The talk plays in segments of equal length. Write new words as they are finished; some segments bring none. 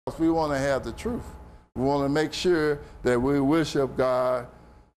We want to have the truth. We want to make sure that we worship God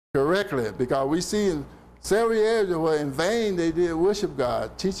correctly, because we see in several areas where in vain they did worship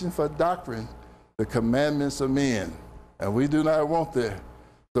God, teaching for doctrine the commandments of men. And we do not want that.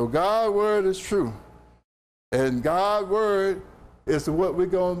 So God's word is true. And God's word is what we're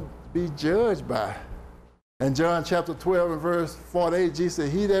going to be judged by. In John chapter 12 and verse 48, Jesus said,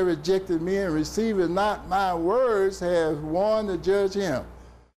 he that rejected me and receiveth not my words has one to judge him.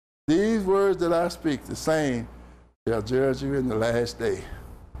 These words that I speak, the same shall judge you in the last day.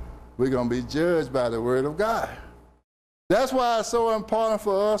 We're going to be judged by the word of God. That's why it's so important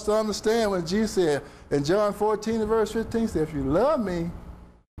for us to understand when Jesus said in John 14 and verse 15, said, if you love me,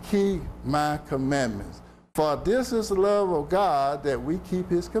 keep my commandments. For this is the love of God, that we keep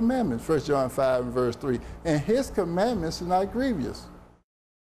his commandments. 1 John 5 and verse 3. And his commandments are not grievous.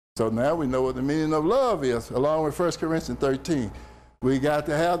 So now we know what the meaning of love is, along with 1 Corinthians 13. We got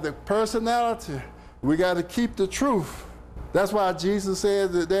to have the personality. We got to keep the truth. That's why Jesus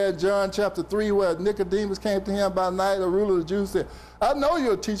said that there in John chapter 3, where Nicodemus came to him by night, a ruler of the Jews, said, I know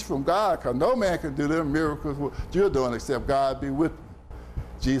you're a teacher from God, because no man can do them miracles what you're doing except God be with you.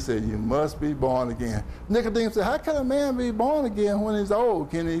 Jesus said, you must be born again. Nicodemus said, how can a man be born again when he's old?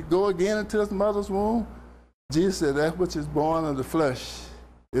 Can he go again into his mother's womb? Jesus said, that which is born of the flesh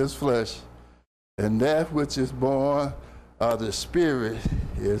is flesh, and that which is born of the spirit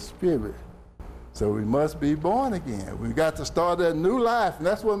is spirit. So we must be born again. We got to start that new life, and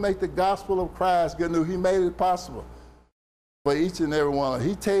that's what makes the gospel of Christ good news. He made it possible for each and every one of us.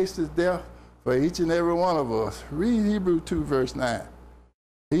 He tasted death for each and every one of us. Read Hebrews 2 verse 9.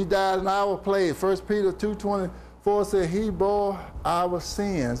 He died in our place. 1 Peter 2:24 said he bore our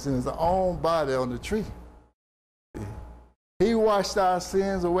sins in his own body on the tree. He washed our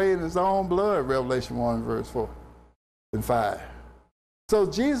sins away in his own blood, Revelation 1 verse 4 and 5. So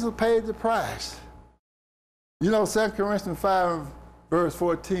Jesus paid the price. You know, 2 Corinthians 5 verse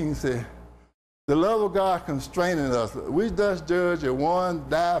 14 said, the love of God constraining us. We thus judge that one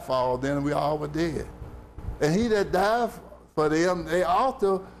died for all, then we all were dead. And he that died for them, they ought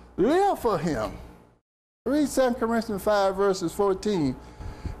to live for him. Read 2 Corinthians 5 verses 14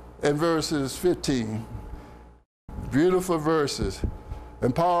 and verses 15. Beautiful verses.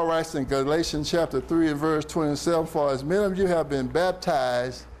 And Paul writes in Galatians chapter 3 and verse 27, for as many of you have been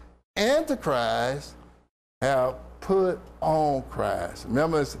baptized into Christ, have put on Christ.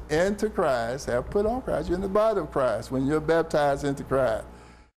 Remember, it's into Christ, have put on Christ. You're in the body of Christ when you're baptized into Christ.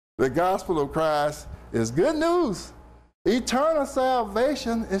 The gospel of Christ is good news. Eternal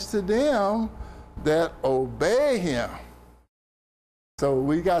salvation is to them that obey him. So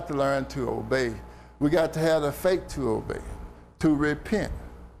we got to learn to obey. We got to have the faith to obey, to repent,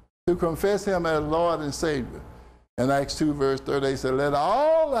 to confess him as Lord and Savior. In Acts 2 verse 38 said, let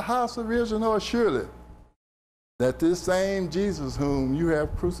all the house of Israel know surely that this same Jesus whom you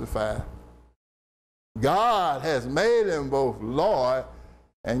have crucified, God has made him both Lord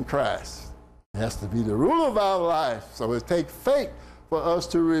and Christ. It has to be the rule of our life. So it takes faith for us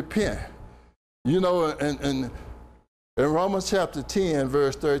to repent. You know, in Romans chapter 10,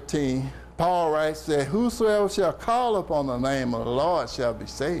 verse 13, Paul writes that whosoever shall call upon the name of the Lord shall be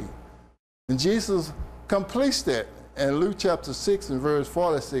saved. And Jesus completes that in Luke chapter 6 and verse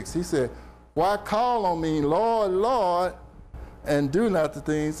 46. He said, why call on me, Lord, Lord, and do not the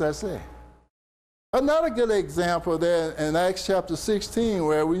things I say? Another good example there in Acts chapter 16,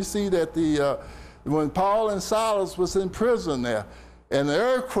 where we see that when Paul and Silas was in prison there, and the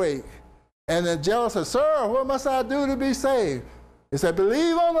earthquake, and the jailer said, sir, what must I do to be saved? He said,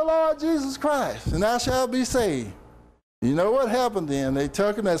 believe on the Lord Jesus Christ, and thou shalt be saved. You know what happened then? They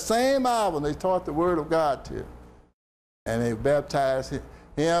took in that same hour and they taught the word of God to him. And they baptized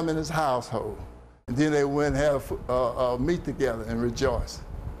him and his household. And then they went and had a meet together and rejoice.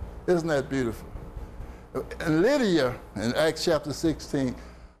 Isn't that beautiful? And Lydia, in Acts chapter 16,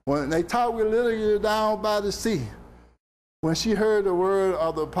 when they talked with Lydia down by the sea, when she heard the word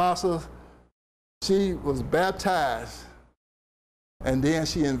of the apostles, she was baptized. And then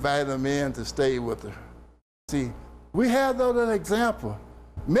she invited them in to stay with her. See, we have that example.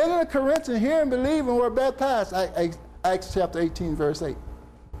 Many of the Corinthians here and believing were baptized. Acts chapter 18, verse 8.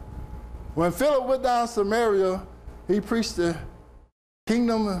 When Philip went down to Samaria, he preached the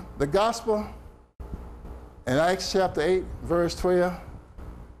kingdom, the gospel. In Acts chapter 8, verse 12,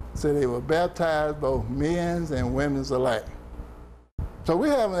 said they were baptized, both men's and women's alike. So we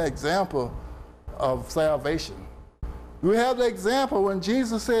have an example of salvation. We have the example when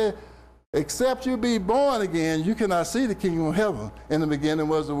Jesus said, except you be born again, you cannot see the kingdom of heaven. In the beginning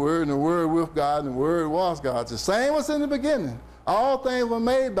was the Word, and the Word with God, and the Word was God. The same was in the beginning. All things were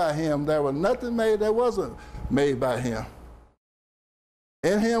made by him. There was nothing made that wasn't made by him.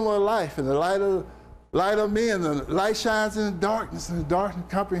 In him was life, and the light of men. The light shines in the darkness, and the darkness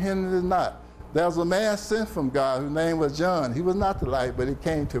comprehended it not. There was a man sent from God whose name was John. He was not the light, but he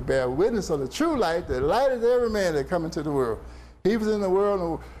came to bear witness of the true light that lighted every man that come into the world. He was in the world,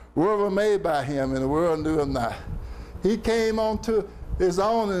 and the world was made by him, and the world knew him not. He came unto his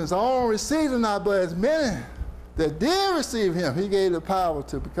own, and his own received him not, but as many that did receive him, he gave the power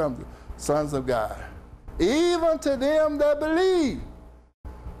to become the sons of God, even to them that believe.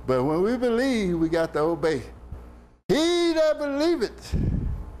 But when we believe, we got to obey. He that believeth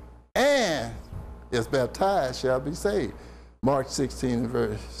and is baptized shall be saved. Mark 16 and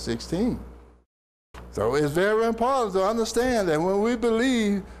verse 16. So it's very important to understand that when we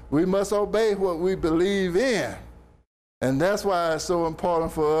believe, we must obey what we believe in. And that's why it's so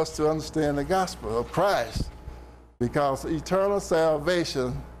important for us to understand the gospel of Christ, because eternal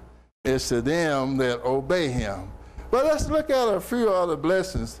salvation is to them that obey him. But let's look at a few other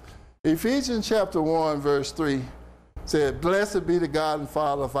blessings. Ephesians chapter 1, verse 3 said, "Blessed be the God and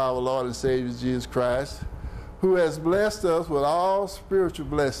Father of our Lord and Savior Jesus Christ, who has blessed us with all spiritual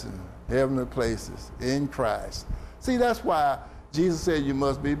blessings, heavenly places in Christ." See, that's why Jesus said you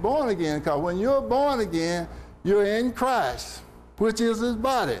must be born again, because when you're born again, you're in Christ, which is his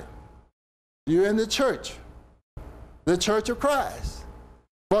body. You're in the church of Christ.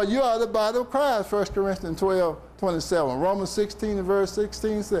 But you are the body of Christ, 1 Corinthians 12:27. Romans 16 and verse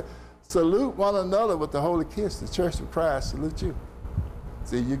 16 said, "Salute one another with the holy kiss. The church of Christ salute you."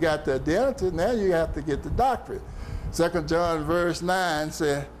 See, you got the identity, now you have to get the doctrine. 2 John verse 9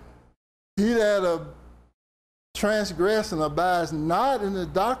 said, "He that transgress and abides not in the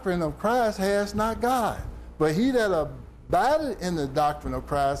doctrine of Christ has not God. But he that abideth in the doctrine of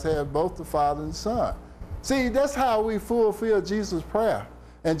Christ has both the Father and the Son." See, that's how we fulfill Jesus' prayer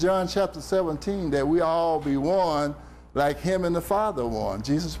in John chapter 17, that we all be one like him and the Father one.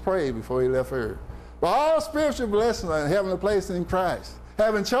 Jesus prayed before he left earth. For all spiritual blessings are in heavenly places in Christ,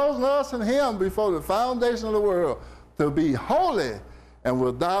 having chosen us in him before the foundation of the world to be holy and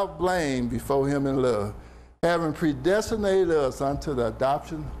without blame before him in love, having predestinated us unto the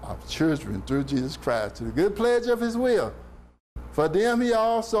adoption of children through Jesus Christ, to the good pleasure of his will. For them he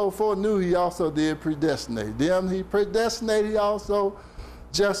also foreknew, he also did predestinate. Them he predestinated, he also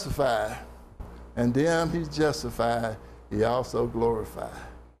justified. And them he justified, he also glorified.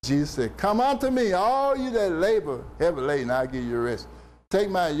 Jesus said, "Come unto me, all you that labor heavy laden, I'll give you rest. Take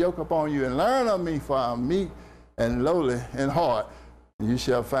my yoke upon you and learn of me, for I am meek and lowly in heart, and you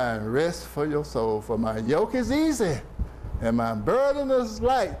shall find rest for your soul. For my yoke is easy and my burden is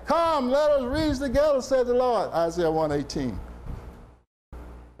light." Come, let us read together, said the Lord. Isaiah 1:18.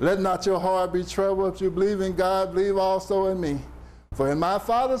 "Let not your heart be troubled. If you believe in God, believe also in me. For in my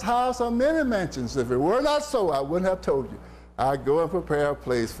Father's house are many mansions. If it were not so, I wouldn't have told you. I go and prepare a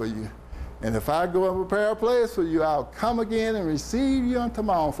place for you. And if I go and prepare a place for you, I'll come again and receive you unto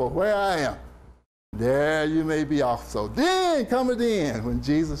my own. For where I am, there you may be also. Then cometh the end, when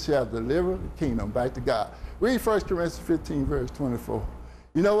Jesus shall deliver the kingdom back to God." Read 1 Corinthians 15, verse 24.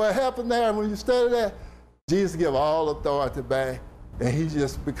 You know what happened there when you study that? Jesus gave all authority back, and he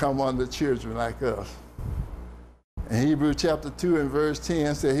just become one of the children like us. In Hebrews chapter 2 and verse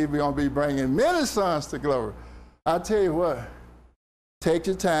 10 said he's going to be bringing many sons to glory. I tell you what, take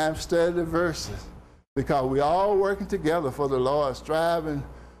your time, study the verses, because we all working together for the Lord, striving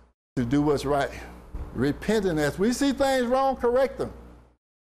to do what's right. Repenting as we see things wrong, correct them.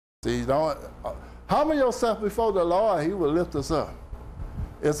 See, don't humble yourself before the Lord, he will lift us up.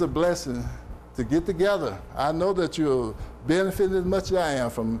 It's a blessing to get together. I know that you'll benefit as much as I am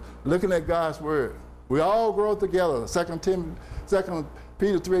from looking at God's word. We all grow together. 2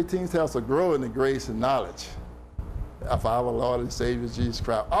 Peter 3:18 tells us to grow in the grace and knowledge of our Lord and Savior Jesus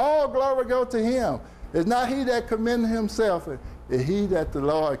Christ. All glory go to him. It's not he that commended himself, it's he that the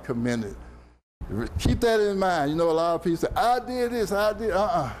Lord commended. Keep that in mind. You know, a lot of people say, "I did this, I did."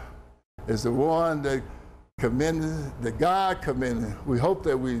 It's the one that commended, that God commended. We hope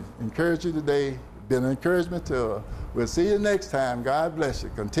that we encourage you today. Been an encouragement to us. We'll see you next time. God bless you.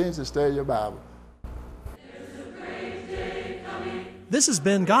 Continue to study your Bible. This has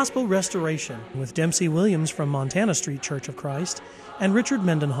been Gospel Restoration with Dempsey Williams from Montana Street Church of Christ and Richard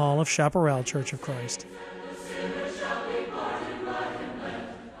Mendenhall of Chaparral Church of Christ.